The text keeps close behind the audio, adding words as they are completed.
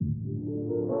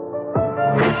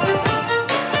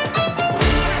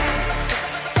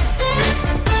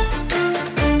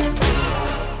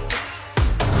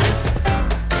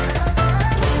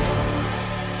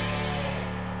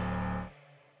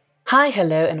Hi,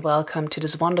 hello, and welcome to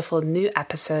this wonderful new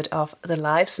episode of The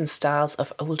Lives and Styles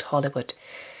of Old Hollywood.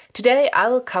 Today I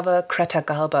will cover Greta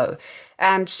Garbo,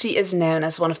 and she is known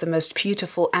as one of the most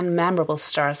beautiful and memorable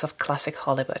stars of classic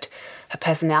Hollywood. Her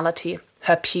personality,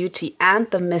 her beauty, and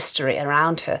the mystery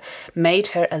around her made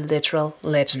her a literal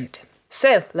legend.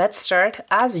 So let's start,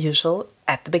 as usual,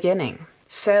 at the beginning.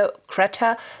 So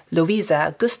Greta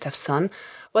Lovisa Gustafsson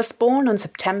was born on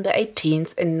September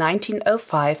 18th in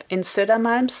 1905 in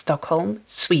Södermalm, Stockholm,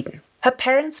 Sweden. Her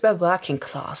parents were working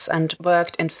class and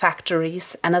worked in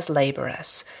factories and as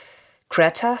laborers.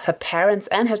 Greta, her parents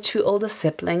and her two older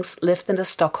siblings lived in the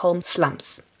Stockholm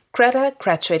slums. Greta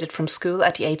graduated from school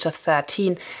at the age of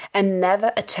 13 and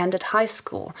never attended high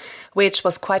school, which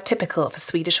was quite typical of a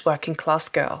Swedish working class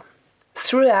girl.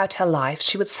 Throughout her life,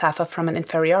 she would suffer from an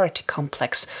inferiority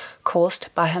complex caused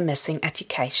by her missing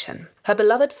education. Her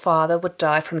beloved father would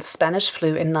die from the Spanish flu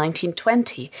in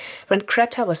 1920, when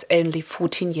Greta was only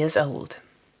 14 years old.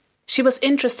 She was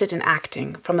interested in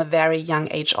acting from a very young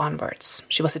age onwards.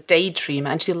 She was a daydreamer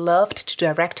and she loved to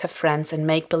direct her friends in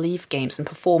make-believe games and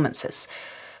performances.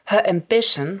 Her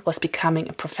ambition was becoming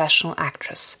a professional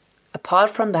actress. Apart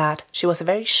from that, she was a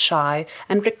very shy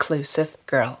and reclusive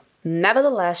girl.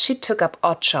 Nevertheless, she took up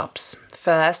odd jobs,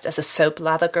 first as a soap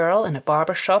lather girl in a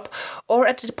barber shop or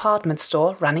at a department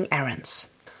store running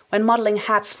errands. When modeling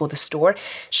hats for the store,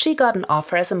 she got an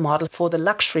offer as a model for the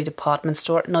luxury department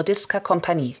store Nordiska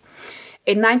Kompani.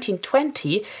 In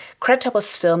 1920, Greta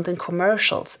was filmed in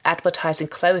commercials advertising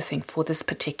clothing for this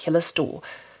particular store.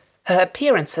 Her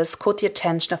appearances caught the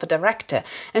attention of a director,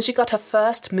 and she got her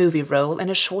first movie role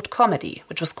in a short comedy,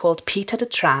 which was called Peter the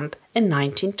Tramp in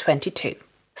 1922.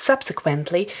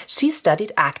 Subsequently, she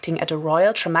studied acting at the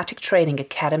Royal Dramatic Training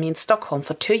Academy in Stockholm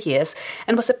for 2 years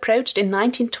and was approached in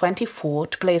 1924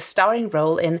 to play a starring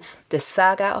role in The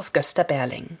Saga of Gösta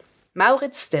Berling.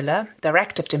 Maurits Stiller,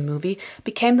 director of the movie,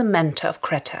 became the mentor of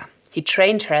Greta. He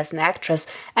trained her as an actress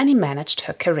and he managed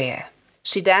her career.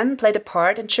 She then played a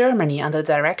part in Germany under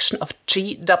the direction of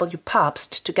G.W.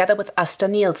 Pabst together with Asta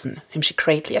Nielsen, whom she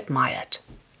greatly admired.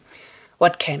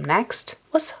 What came next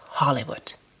was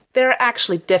Hollywood. There are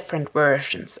actually different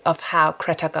versions of how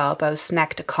Greta Garbo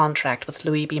snagged a contract with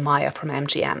Louis B. Mayer from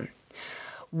MGM.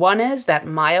 One is that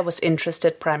Mayer was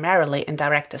interested primarily in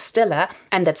director Stiller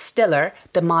and that Stiller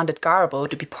demanded Garbo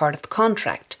to be part of the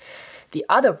contract. The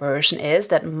other version is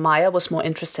that Mayer was more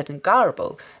interested in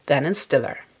Garbo than in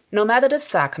Stiller. No matter the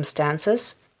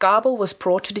circumstances, Garbo was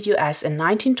brought to the US in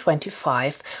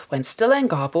 1925 when Stiller and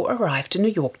Garbo arrived in New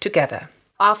York together.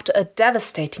 After a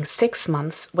devastating 6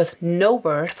 months with no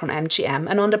word from MGM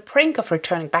and on the brink of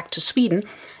returning back to Sweden,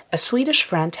 a Swedish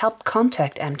friend helped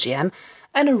contact MGM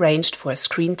and arranged for a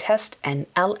screen test in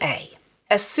LA.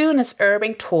 As soon as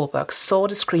Irving Thalberg saw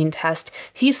the screen test,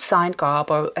 he signed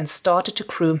Garbo and started to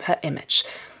groom her image.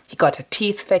 He got her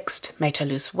teeth fixed, made her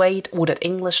lose weight, ordered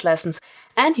English lessons,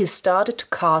 and he started to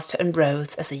cast her in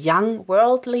roles as a young,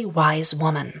 worldly wise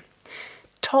woman.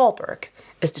 Thalberg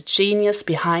is the genius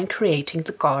behind creating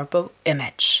the Garbo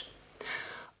image.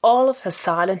 All of her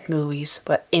silent movies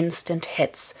were instant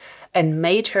hits and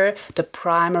made her the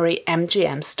primary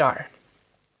MGM star.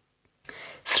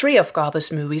 3 of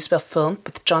Garbo's movies were filmed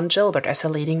with John Gilbert as her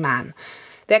leading man.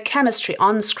 Their chemistry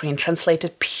on-screen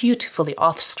translated beautifully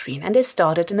off-screen, and they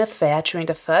started an affair during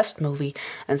the first movie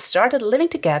and started living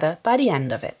together by the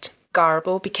end of it.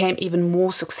 Garbo became even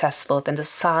more successful than the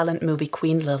silent movie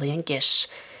queen Lillian Gish.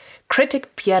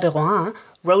 Critic Pierre de Rohan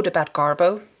wrote about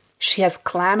Garbo, "She has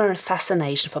glamour and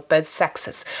fascination for both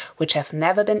sexes, which have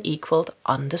never been equaled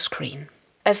on the screen."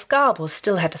 As Garbo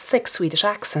still had a thick Swedish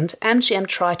accent, MGM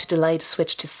tried to delay the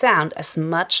switch to sound as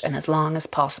much and as long as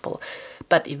possible.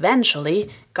 But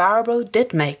eventually, Garbo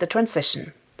did make the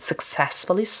transition.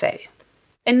 Successfully so.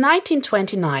 In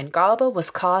 1929, Garbo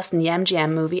was cast in the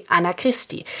MGM movie Anna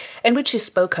Christie, in which she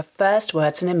spoke her first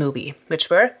words in a movie, which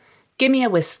were, "Give me a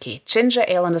whiskey, ginger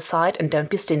ale on the side, and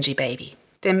don't be stingy, baby."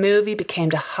 The movie became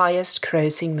the highest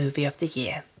grossing movie of the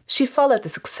year. She followed the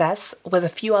success with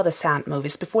a few other sound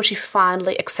movies before she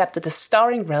finally accepted a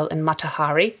starring role in Mata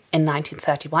Hari in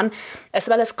 1931, as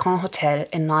well as Grand Hotel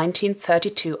in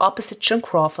 1932 opposite Joan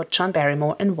Crawford, John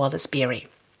Barrymore and Wallace Beery.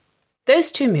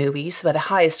 Those 2 movies were the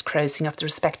highest grossing of the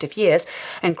respective years,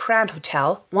 and Grand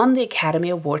Hotel won the Academy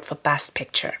Award for Best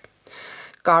Picture.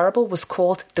 Garbo was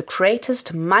called the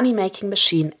greatest money-making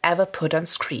machine ever put on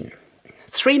screen.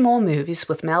 3 more movies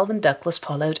with Melvyn Douglas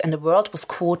followed, and the world was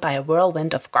caught by a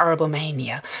whirlwind of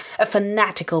Garbomania, a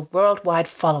fanatical worldwide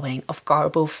following of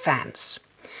Garbo fans.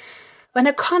 When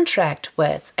her contract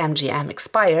with MGM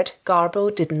expired,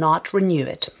 Garbo did not renew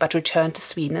it, but returned to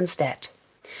Sweden instead.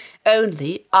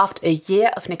 Only after a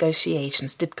year of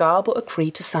negotiations did Garbo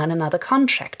agree to sign another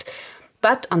contract,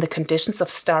 but on the conditions of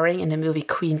starring in the movie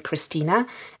Queen Christina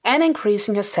and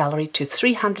increasing her salary to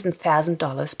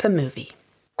 $300,000 per movie.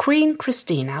 Queen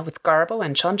Christina, with Garbo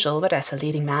and John Gilbert as a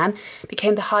leading man,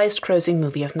 became the highest-grossing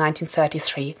movie of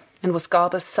 1933 and was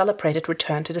Garbo's celebrated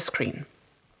return to the screen.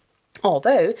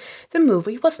 Although the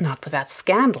movie was not without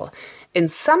scandal. In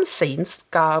some scenes,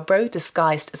 Garbo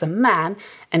disguised as a man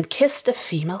and kissed a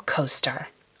female co-star.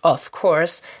 Of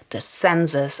course, the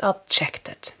censors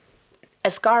objected.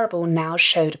 As Garbo now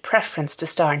showed a preference to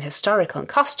star in historical and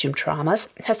costume dramas,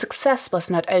 her success was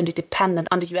not only dependent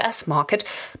on the US market,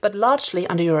 but largely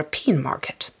on the European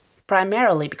market.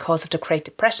 Primarily because of the Great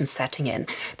Depression setting in,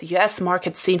 the US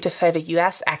market seemed to favor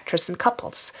US actors and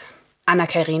couples. Anna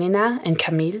Karenina and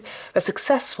Camille were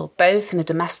successful both in the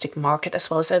domestic market as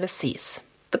well as overseas.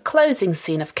 The closing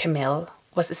scene of Camille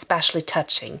was especially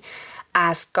touching,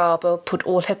 as Garbo put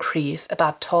all her grief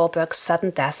about Thalberg's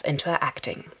sudden death into her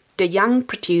acting. The young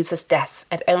producer's death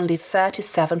at only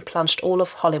 37 plunged all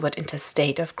of Hollywood into a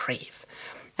state of grief.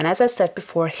 And as I said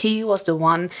before, he was the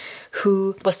one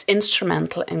who was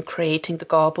instrumental in creating the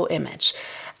Garbo image.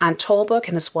 And Thalberg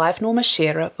and his wife Norma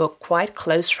Shearer were quite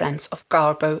close friends of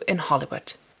Garbo in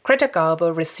Hollywood. Greta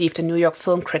Garbo received a New York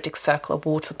Film Critics Circle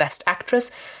Award for Best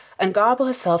Actress, and Garbo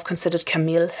herself considered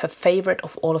Camille her favorite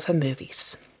of all of her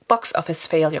movies. Box office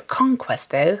failure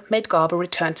Conquest, though, made Garbo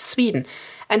return to Sweden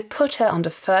and put her on the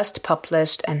first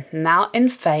published and now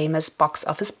infamous box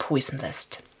office poison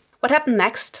list. What happened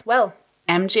next? Well,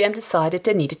 MGM decided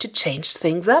they needed to change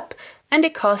things up, and they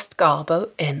cast Garbo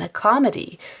in a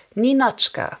comedy,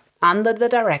 Ninochka, under the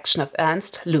direction of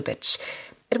Ernst Lubitsch.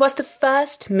 It was the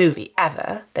first movie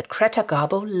ever that Greta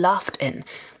Garbo laughed in,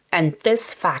 and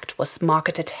this fact was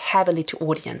marketed heavily to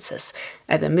audiences,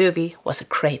 and the movie was a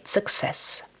great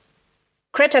success.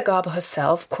 Greta Garbo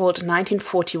herself called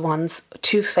 1941's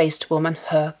Two-Faced Woman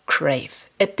her grave.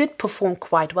 It did perform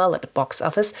quite well at the box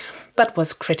office, but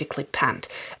was critically panned.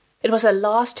 It was her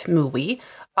last movie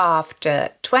after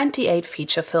 28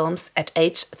 feature films at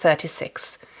age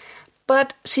 36.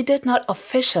 But she did not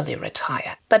officially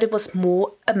retire, but it was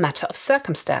more a matter of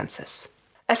circumstances.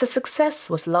 As her success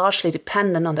was largely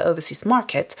dependent on the overseas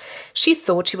market, she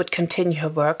thought she would continue her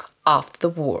work after the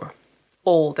war.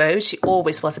 Although she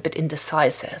always was a bit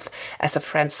indecisive, as her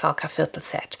friend Salka Viertel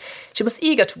said. She was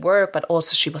eager to work, but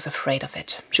also she was afraid of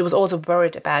it. She was also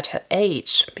worried about her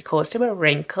age, because there were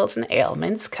wrinkles and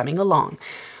ailments coming along.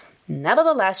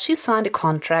 Nevertheless, she signed a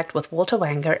contract with Walter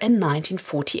Wenger in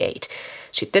 1948.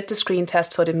 She did the screen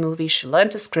test for the movie, she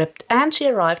learned the script, and she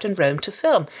arrived in Rome to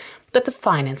film, but the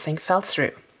financing fell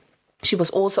through. She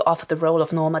was also offered the role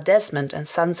of Norma Desmond in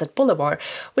Sunset Boulevard,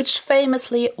 which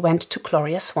famously went to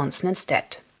Gloria Swanson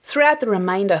instead. Throughout the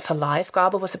remainder of her life,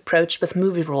 Garbo was approached with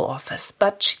movie role offers,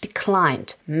 but she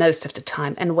declined most of the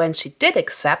time, and when she did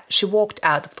accept, she walked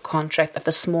out of the contract at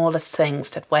the smallest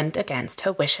things that went against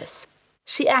her wishes.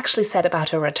 She actually said about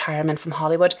her retirement from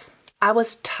Hollywood, "I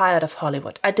was tired of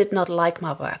Hollywood. I did not like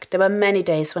my work. There were many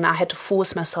days when I had to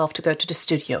force myself to go to the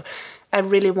studio. I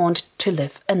really wanted to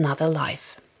live another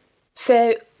life."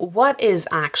 So, what is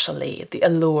actually the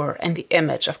allure and the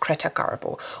image of Greta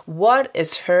Garbo? What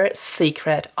is her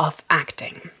secret of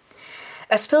acting?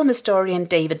 As film historian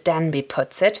David Denby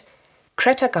puts it,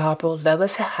 Greta Garbo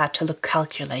lowers her head to look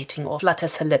calculating or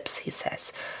flutters her lips, he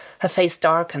says. Her face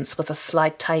darkens with a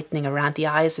slight tightening around the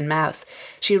eyes and mouth.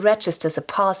 She registers a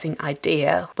passing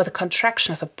idea with a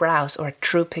contraction of her brows or a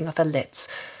drooping of her lids.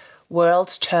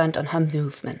 Worlds turned on her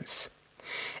movements.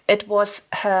 It was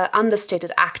her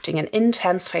understated acting and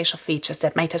intense facial features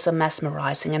that made her so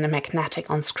mesmerizing and magnetic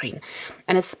on screen,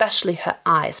 and especially her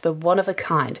eyes were one of a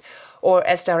kind, or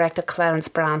as director Clarence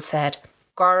Brown said,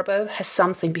 Garbo has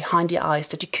something behind the eyes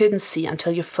that you couldn't see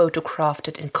until you photographed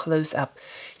it in close-up.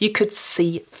 You could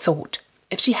see thought.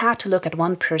 If she had to look at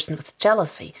one person with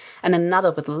jealousy and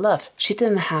another with love, she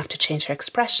didn't have to change her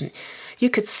expression. You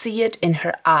could see it in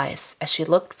her eyes as she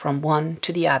looked from one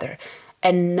to the other,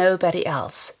 and nobody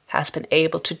else has been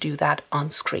able to do that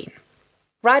on screen.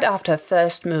 Right after her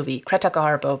first movie, Greta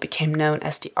Garbo became known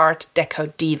as the Art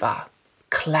Deco diva.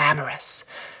 Glamorous.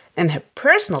 In her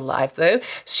personal life, though,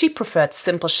 she preferred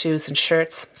simple shoes and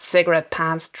shirts, cigarette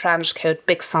pants, trench coat,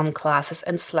 big sunglasses,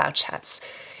 and slouch hats.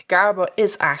 Garbo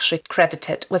is actually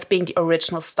credited with being the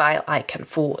original style icon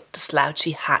for the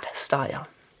slouchy hat style.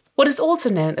 What is also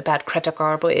known about Greta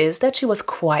Garbo is that she was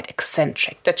quite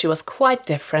eccentric, that she was quite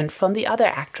different from the other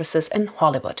actresses in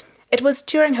Hollywood. It was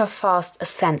during her fast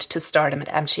ascent to stardom at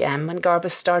MGM when Garbo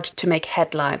started to make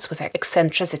headlines with her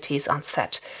eccentricities on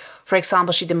set. For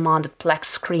example, she demanded black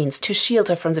screens to shield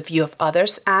her from the view of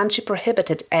others, and she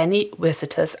prohibited any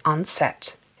visitors on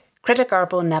set. Greta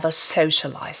Garbo never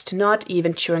socialized, not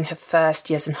even during her first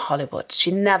years in Hollywood. She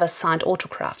never signed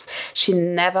autographs, she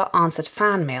never answered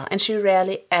fan mail, and she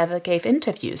rarely ever gave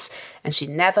interviews. And she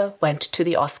never went to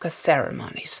the Oscar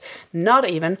ceremonies, not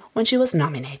even when she was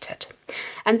nominated.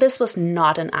 And this was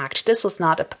not an act, this was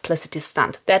not a publicity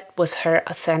stunt, that was her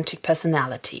authentic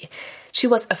personality. She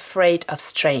was afraid of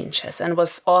strangers and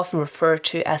was often referred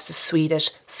to as the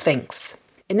Swedish Sphinx.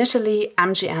 Initially,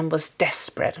 MGM was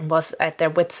desperate and was at their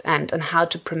wits' end on how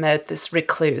to promote this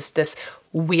recluse, this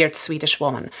weird Swedish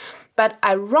woman. But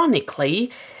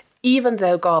ironically, even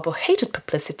though Garbo hated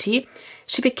publicity,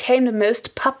 she became the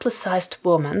most publicized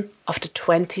woman of the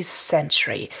 20th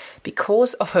century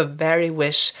because of her very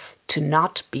wish to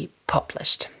not be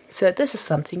published. So this is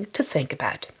something to think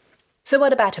about. So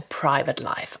what about her private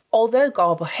life? Although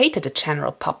Garbo hated the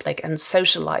general public and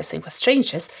socializing with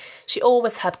strangers, she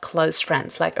always had close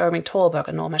friends like Irving Thalberg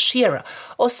and Norma Shearer,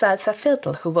 or Salza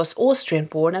Viertel, who was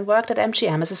Austrian-born and worked at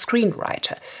MGM as a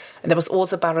screenwriter. And there was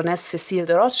also Baroness Cecile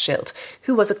de Rothschild,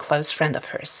 who was a close friend of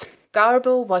hers.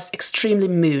 Garbo was extremely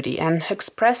moody and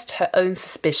expressed her own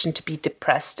suspicion to be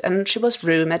depressed, and she was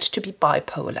rumoured to be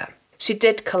bipolar. She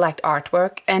did collect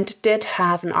artwork and did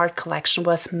have an art collection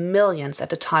worth millions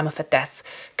at the time of her death,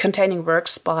 containing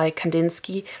works by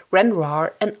Kandinsky,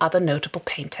 Renoir, and other notable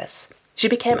painters. She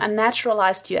became a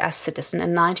naturalized US citizen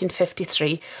in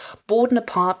 1953, bought an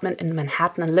apartment in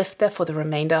Manhattan and lived there for the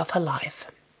remainder of her life.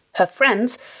 Her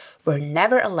friends were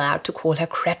never allowed to call her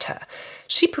Greta.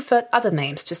 She preferred other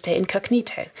names to stay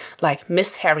incognito, like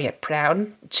Miss Harriet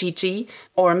Brown, Gigi,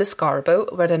 or Miss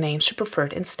Garbo were the names she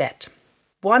preferred instead.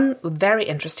 One very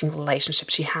interesting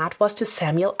relationship she had was to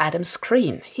Samuel Adams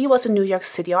Green. He was a New York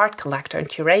City art collector and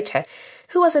curator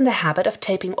who was in the habit of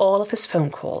taping all of his phone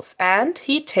calls. And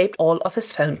he taped all of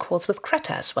his phone calls with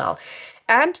Greta as well.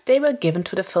 And they were given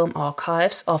to the film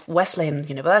archives of Wesleyan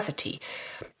University.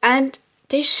 And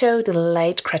they show the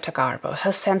late Greta Garbo,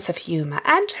 her sense of humor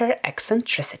and her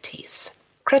eccentricities.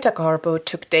 Greta Garbo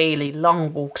took daily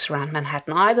long walks around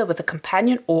Manhattan, either with a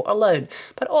companion or alone,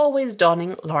 but always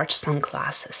donning large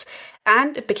sunglasses.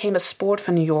 And it became a sport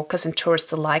for New Yorkers and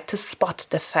tourists alike to spot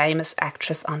the famous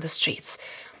actress on the streets.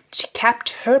 She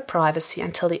kept her privacy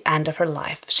until the end of her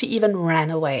life. She even ran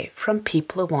away from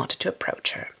people who wanted to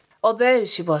approach her. Although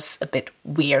she was a bit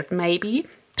weird maybe,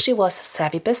 she was a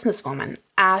savvy businesswoman,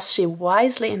 as she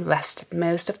wisely invested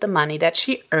most of the money that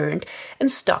she earned in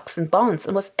stocks and bonds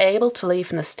and was able to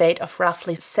leave an estate of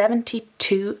roughly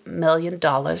 $72 million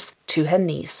to her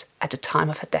niece at the time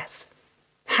of her death.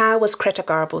 How was Greta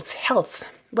Garbo's health?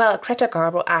 Well, Greta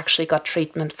Garbo actually got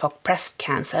treatment for breast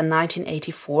cancer in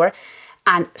 1984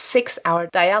 and 6-hour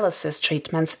dialysis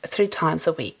treatments 3 times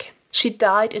a week. She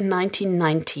died in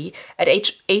 1990 at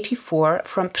age 84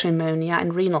 from pneumonia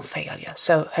and renal failure,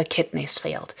 so her kidneys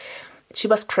failed. She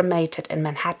was cremated in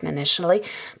Manhattan initially,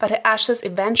 but her ashes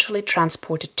eventually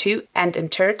transported to and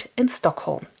interred in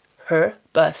Stockholm, her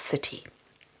birth city.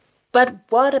 But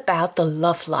what about the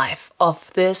love life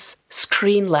of this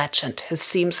screen legend who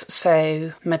seems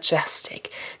so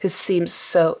majestic, who seems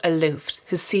so aloof,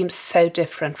 who seems so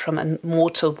different from a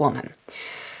mortal woman?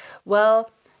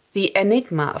 Well, the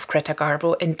enigma of Greta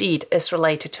Garbo indeed is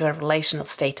related to her relational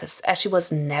status, as she was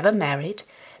never married,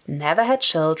 never had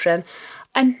children,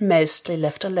 and mostly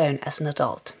lived alone as an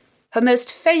adult. Her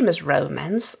most famous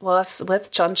romance was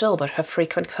with John Gilbert, her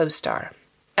frequent co-star.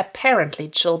 Apparently,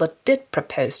 Gilbert did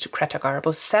propose to Greta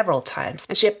Garbo several times,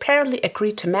 and she apparently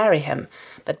agreed to marry him,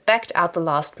 but backed out the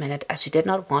last minute as she did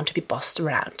not want to be bossed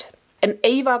around. In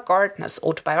Ava Gardner's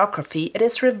autobiography, it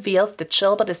is revealed that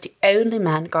Gilbert is the only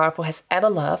man Garbo has ever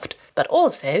loved, but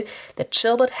also that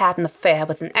Gilbert had an affair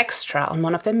with an extra on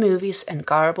one of their movies, and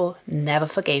Garbo never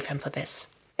forgave him for this.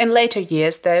 In later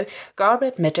years, though, Garbo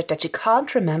admitted that she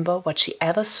can't remember what she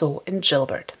ever saw in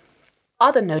Gilbert.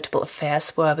 Other notable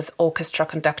affairs were with orchestra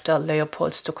conductor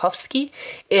Leopold Stokowski,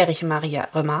 Erich Maria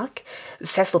Remarque,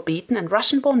 Cecil Beaton, and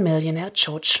Russian-born millionaire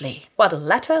George Lee, while the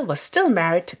latter was still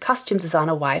married to costume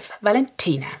designer wife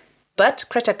Valentina. But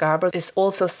Greta Garbo is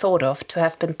also thought of to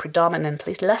have been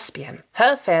predominantly lesbian.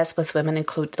 Her affairs with women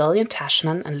include Lillian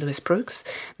Tashman and Louis Brooks,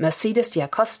 Mercedes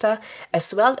D'Acosta,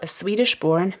 as well as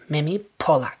Swedish-born Mimi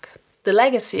Pollak. The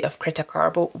legacy of Greta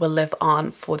Garbo will live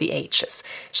on for the ages.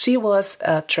 She was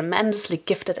a tremendously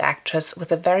gifted actress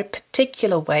with a very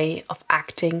particular way of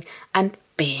acting and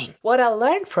being. What I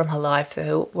learned from her life,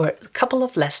 though, were a couple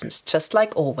of lessons, just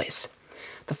like always.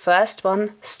 The first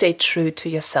one, stay true to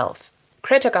yourself.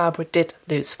 Greta Garbo did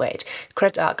lose weight.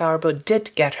 Greta Garbo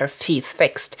did get her teeth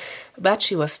fixed, but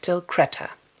she was still Greta.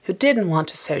 who didn't want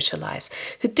to socialize,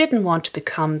 who didn't want to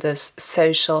become this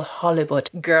social Hollywood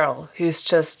girl who's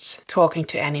just talking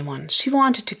to anyone. She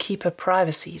wanted to keep her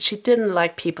privacy. She didn't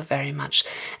like people very much,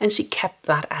 and she kept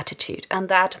that attitude, and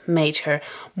that made her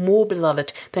more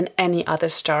beloved than any other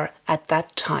star at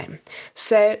that time.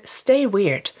 So stay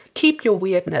weird. Keep your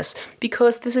weirdness,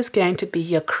 because this is going to be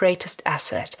your greatest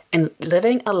asset in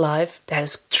living a life that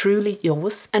is truly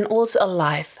yours, and also a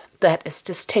life that is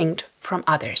distinct from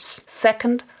others.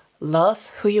 Second,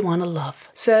 love who you want to love.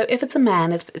 So if it's a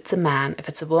man, if it's a man. If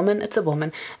it's a woman, it's a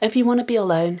woman. If you want to be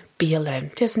alone, be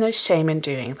alone. There's no shame in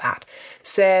doing that.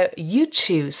 So you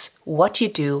choose what you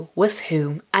do, with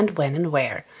whom, and when and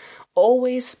where.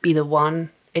 Always be the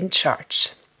one in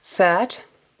charge. Third,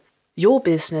 your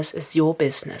business is your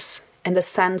business, in the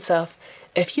sense of,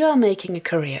 if you are making a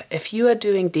career, if you are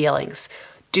doing dealings,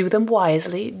 do them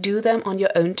wisely, do them on your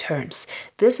own terms.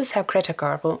 This is how Greta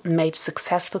Garbo made a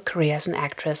successful career as an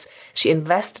actress. She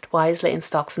invested wisely in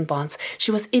stocks and bonds.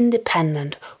 She was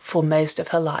independent for most of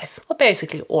her life, or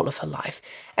basically all of her life.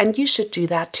 And you should do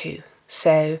that too.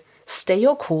 So stay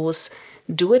your course,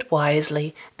 do it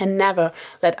wisely, and never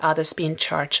let others be in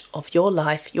charge of your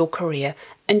life, your career,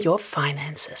 and your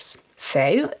finances.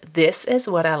 So this is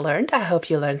what I learned. I hope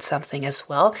you learned something as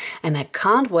well. And I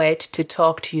can't wait to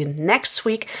talk to you next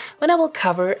week when I will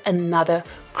cover another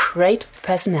great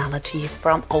personality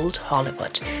from old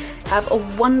Hollywood. Have a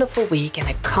wonderful week, and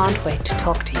I can't wait to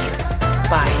talk to you.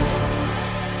 Bye.